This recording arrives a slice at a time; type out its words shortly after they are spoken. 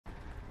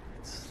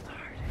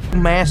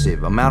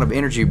massive amount of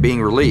energy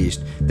being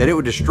released that it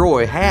would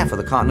destroy half of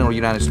the continental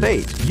United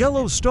States.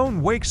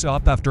 Yellowstone wakes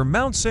up after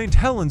Mount St.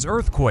 Helens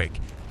earthquake.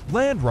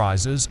 Land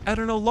rises at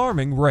an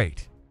alarming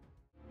rate.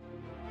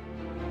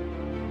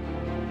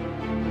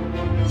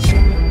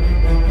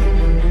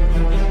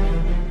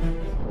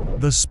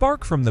 The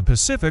spark from the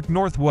Pacific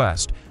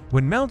Northwest.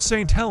 When Mount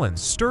St.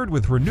 Helens stirred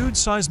with renewed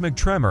seismic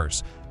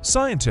tremors,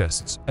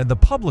 scientists and the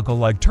public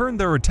alike turned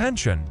their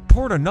attention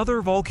toward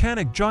another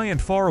volcanic giant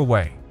far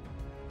away.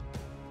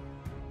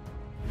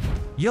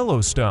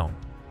 Yellowstone.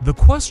 The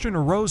question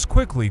arose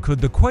quickly: could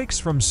the quakes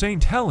from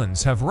St.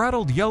 Helens have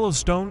rattled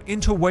Yellowstone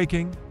into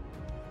waking?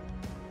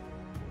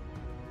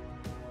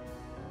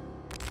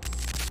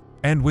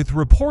 And with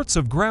reports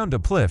of ground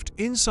uplift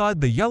inside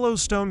the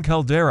Yellowstone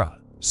caldera,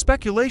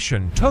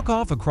 speculation took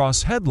off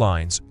across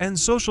headlines and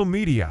social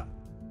media.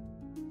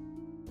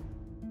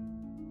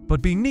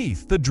 But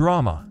beneath the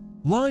drama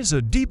lies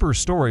a deeper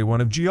story,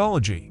 one of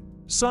geology,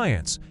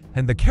 science,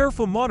 and the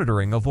careful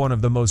monitoring of one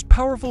of the most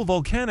powerful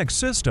volcanic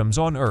systems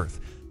on Earth.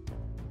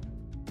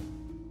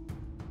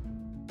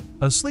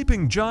 A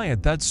sleeping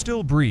giant that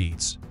still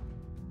breathes.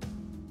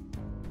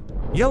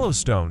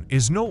 Yellowstone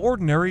is no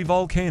ordinary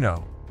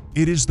volcano.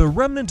 It is the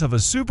remnant of a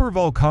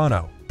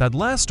supervolcano that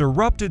last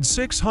erupted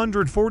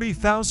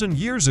 640,000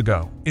 years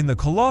ago in the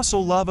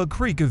colossal lava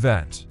creek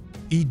event,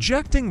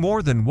 ejecting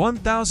more than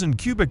 1,000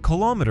 cubic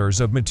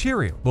kilometers of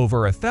material,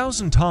 over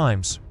 1,000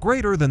 times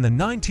greater than the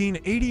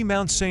 1980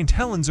 Mount St.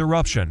 Helens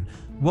eruption.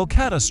 While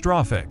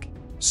catastrophic,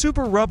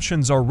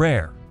 supereruptions are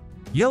rare.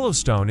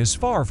 Yellowstone is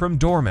far from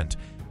dormant.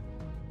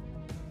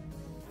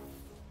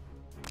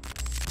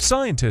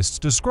 Scientists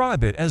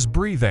describe it as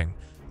breathing.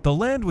 The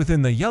land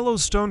within the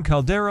Yellowstone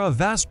caldera, a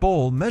vast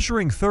bowl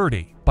measuring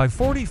 30 by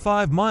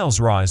 45 miles,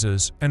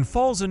 rises and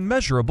falls in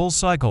measurable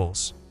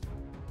cycles.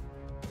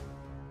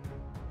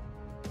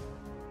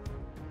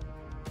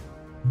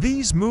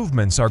 These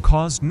movements are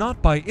caused not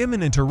by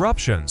imminent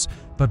eruptions,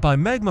 but by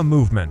magma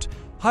movement,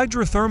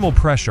 hydrothermal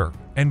pressure,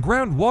 and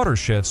groundwater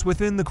shifts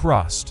within the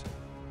crust.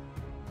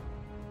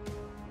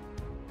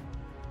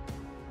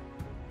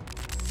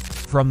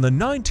 From the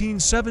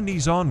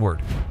 1970s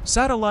onward,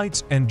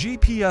 satellites and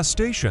GPS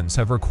stations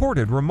have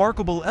recorded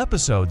remarkable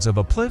episodes of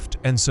uplift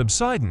and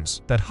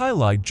subsidence that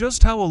highlight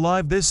just how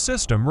alive this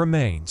system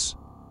remains.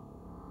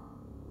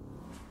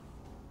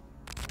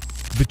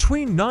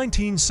 Between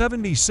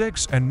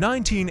 1976 and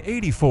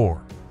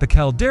 1984, the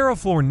caldera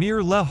floor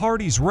near Le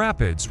Hardy's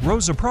Rapids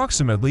rose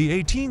approximately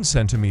 18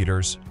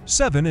 centimeters,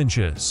 7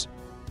 inches.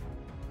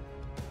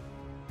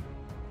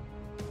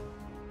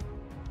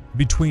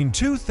 Between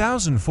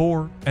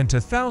 2004 and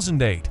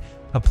 2008,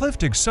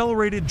 uplift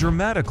accelerated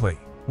dramatically,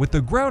 with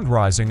the ground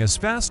rising as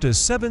fast as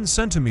 7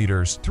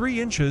 centimeters,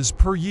 3 inches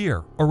per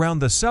year around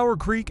the Sour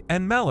Creek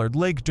and Mallard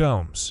Lake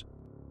domes.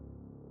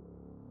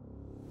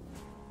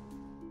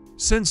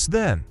 Since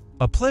then,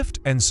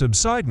 uplift and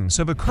subsidence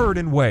have occurred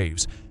in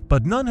waves,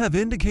 but none have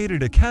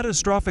indicated a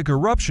catastrophic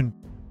eruption.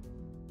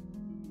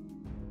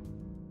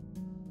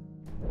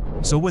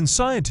 So when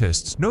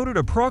scientists noted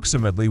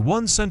approximately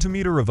 1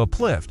 centimeter of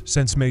uplift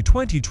since May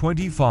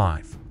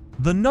 2025,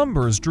 the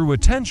numbers drew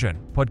attention,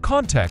 but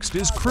context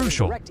is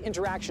crucial. Direct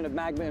interaction of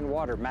magma and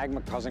water,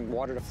 magma causing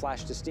water to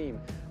flash to steam.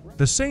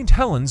 The St.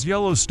 Helens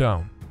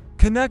Yellowstone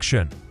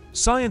connection,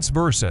 science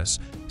versus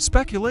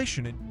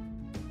speculation.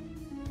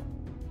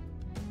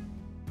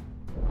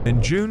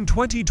 In June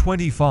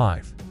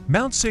 2025,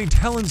 Mount St.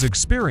 Helens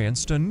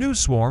experienced a new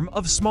swarm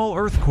of small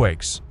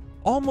earthquakes.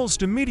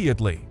 Almost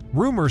immediately,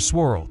 rumors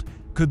swirled.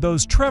 Could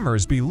those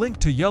tremors be linked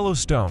to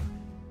Yellowstone?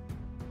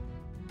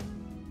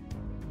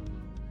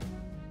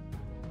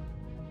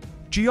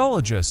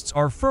 Geologists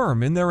are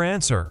firm in their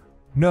answer: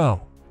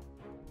 no.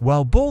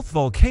 While both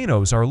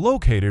volcanoes are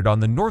located on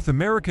the North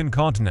American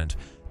continent,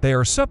 they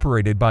are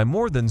separated by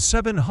more than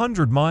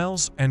 700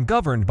 miles and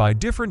governed by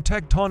different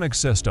tectonic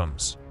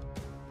systems.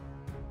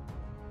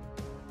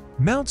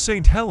 Mount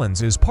St.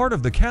 Helens is part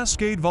of the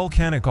Cascade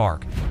Volcanic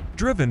Arc,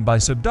 driven by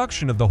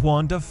subduction of the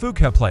Juan de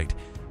Fuca Plate.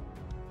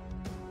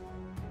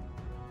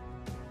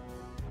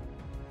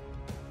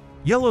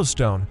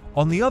 Yellowstone,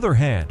 on the other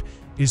hand,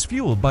 is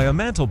fueled by a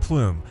mantle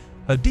plume,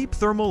 a deep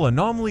thermal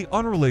anomaly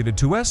unrelated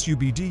to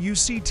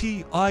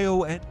SUBDUCTION.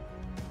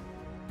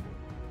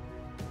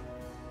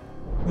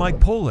 Mike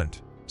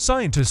Poland,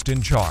 scientist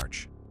in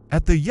charge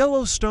at the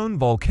Yellowstone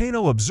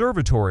Volcano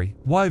Observatory,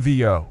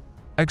 YVO,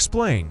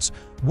 explains,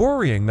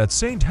 worrying that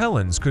St.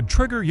 Helens could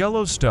trigger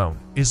Yellowstone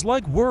is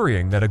like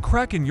worrying that a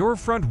crack in your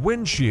front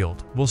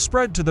windshield will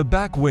spread to the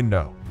back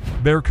window.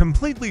 They're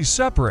completely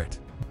separate.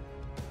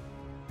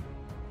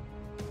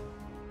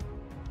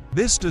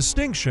 This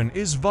distinction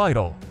is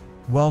vital.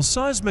 While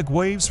seismic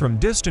waves from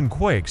distant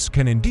quakes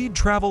can indeed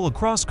travel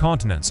across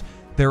continents,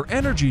 their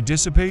energy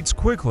dissipates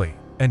quickly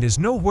and is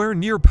nowhere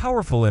near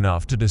powerful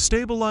enough to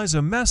destabilize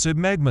a massive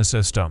magma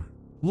system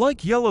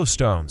like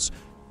Yellowstone's.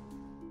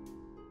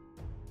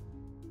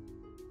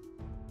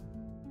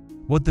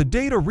 What the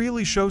data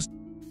really shows: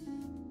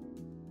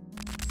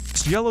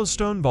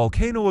 Yellowstone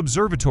Volcano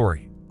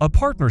Observatory, a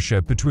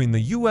partnership between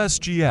the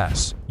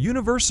USGS,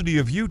 University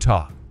of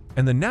Utah,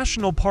 and the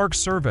National Park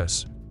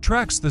Service,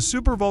 tracks the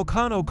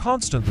supervolcano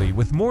constantly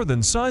with more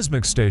than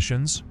seismic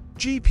stations,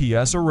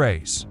 GPS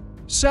arrays,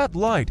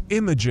 satellite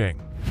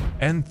imaging,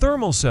 and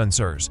thermal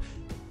sensors.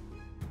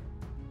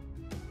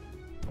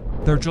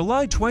 Their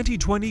July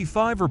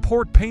 2025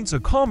 report paints a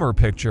calmer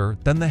picture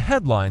than the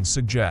headlines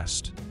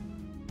suggest.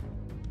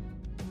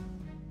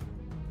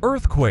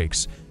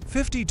 Earthquakes.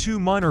 52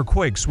 minor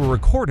quakes were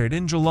recorded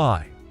in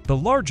July, the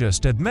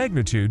largest at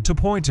magnitude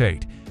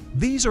 2.8.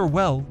 These are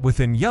well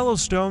within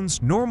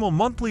Yellowstone's normal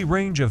monthly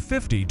range of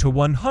 50 to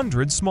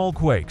 100 small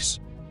quakes.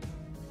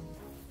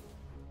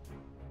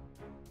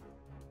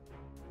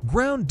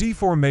 Ground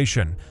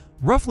deformation.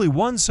 Roughly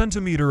 1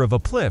 centimeter of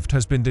uplift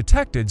has been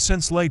detected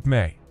since late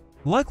May,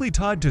 likely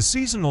tied to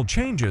seasonal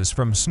changes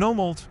from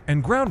snowmelt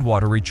and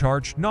groundwater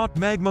recharge, not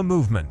magma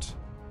movement.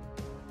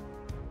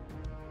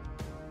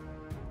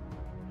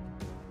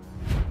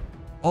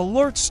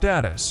 Alert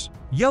status.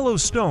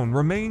 Yellowstone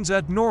remains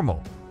at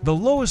normal, the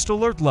lowest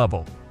alert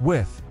level,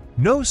 with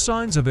no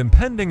signs of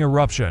impending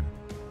eruption.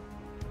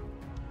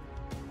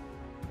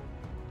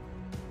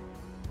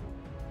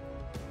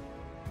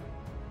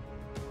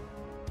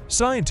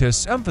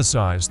 Scientists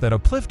emphasize that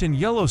uplift in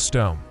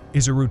Yellowstone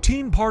is a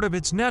routine part of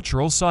its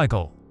natural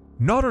cycle,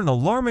 not an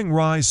alarming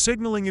rise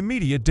signaling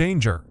immediate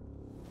danger.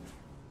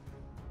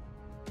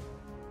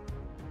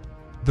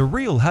 The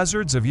real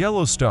hazards of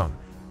Yellowstone.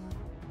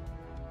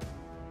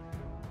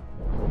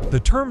 The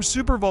term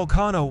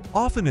supervolcano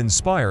often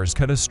inspires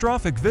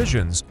catastrophic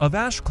visions of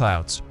ash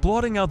clouds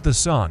blotting out the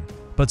sun,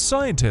 but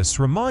scientists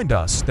remind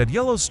us that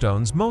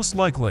Yellowstone's most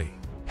likely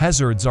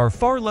hazards are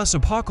far less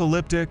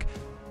apocalyptic.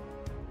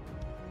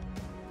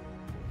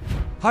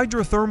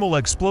 Hydrothermal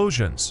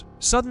explosions,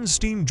 sudden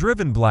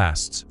steam-driven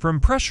blasts from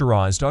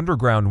pressurized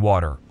underground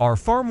water, are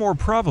far more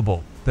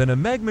probable than a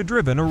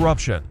magma-driven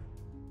eruption.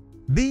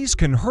 These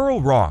can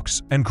hurl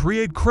rocks and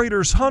create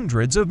craters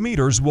hundreds of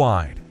meters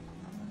wide.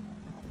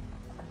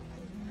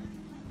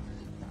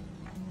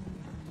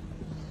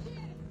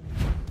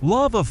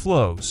 Lava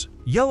flows.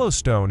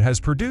 Yellowstone has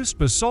produced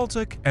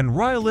basaltic and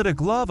rhyolitic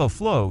lava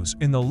flows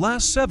in the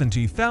last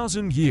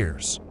 70,000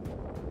 years.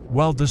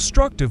 While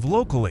destructive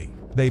locally,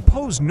 they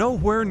pose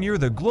nowhere near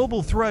the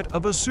global threat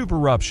of a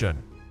supereruption.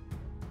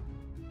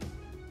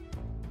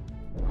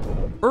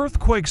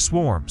 Earthquake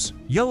swarms.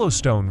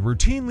 Yellowstone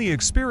routinely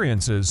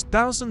experiences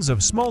thousands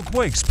of small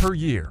quakes per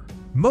year.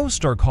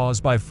 Most are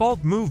caused by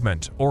fault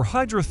movement or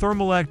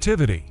hydrothermal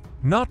activity,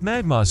 not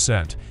magma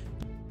ascent.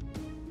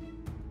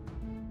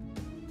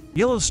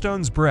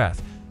 Yellowstone's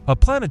breath, a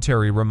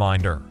planetary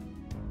reminder.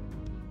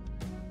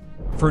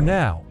 For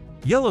now,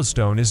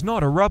 Yellowstone is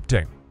not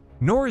erupting,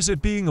 nor is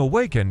it being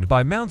awakened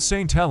by Mount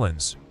St.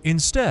 Helens.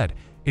 Instead,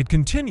 it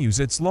continues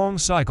its long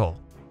cycle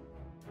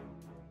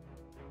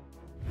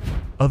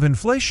of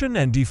inflation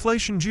and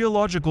deflation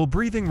geological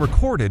breathing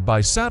recorded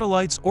by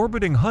satellites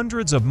orbiting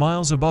hundreds of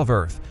miles above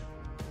Earth.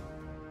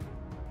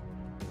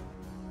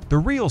 The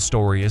real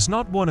story is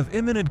not one of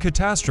imminent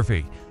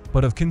catastrophe,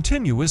 but of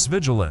continuous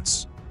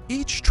vigilance.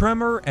 Each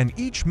tremor and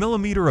each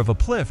millimeter of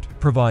uplift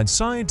provides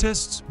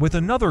scientists with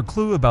another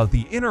clue about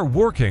the inner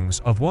workings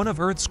of one of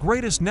Earth's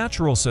greatest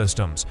natural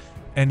systems,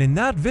 and in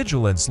that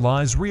vigilance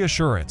lies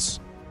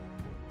reassurance.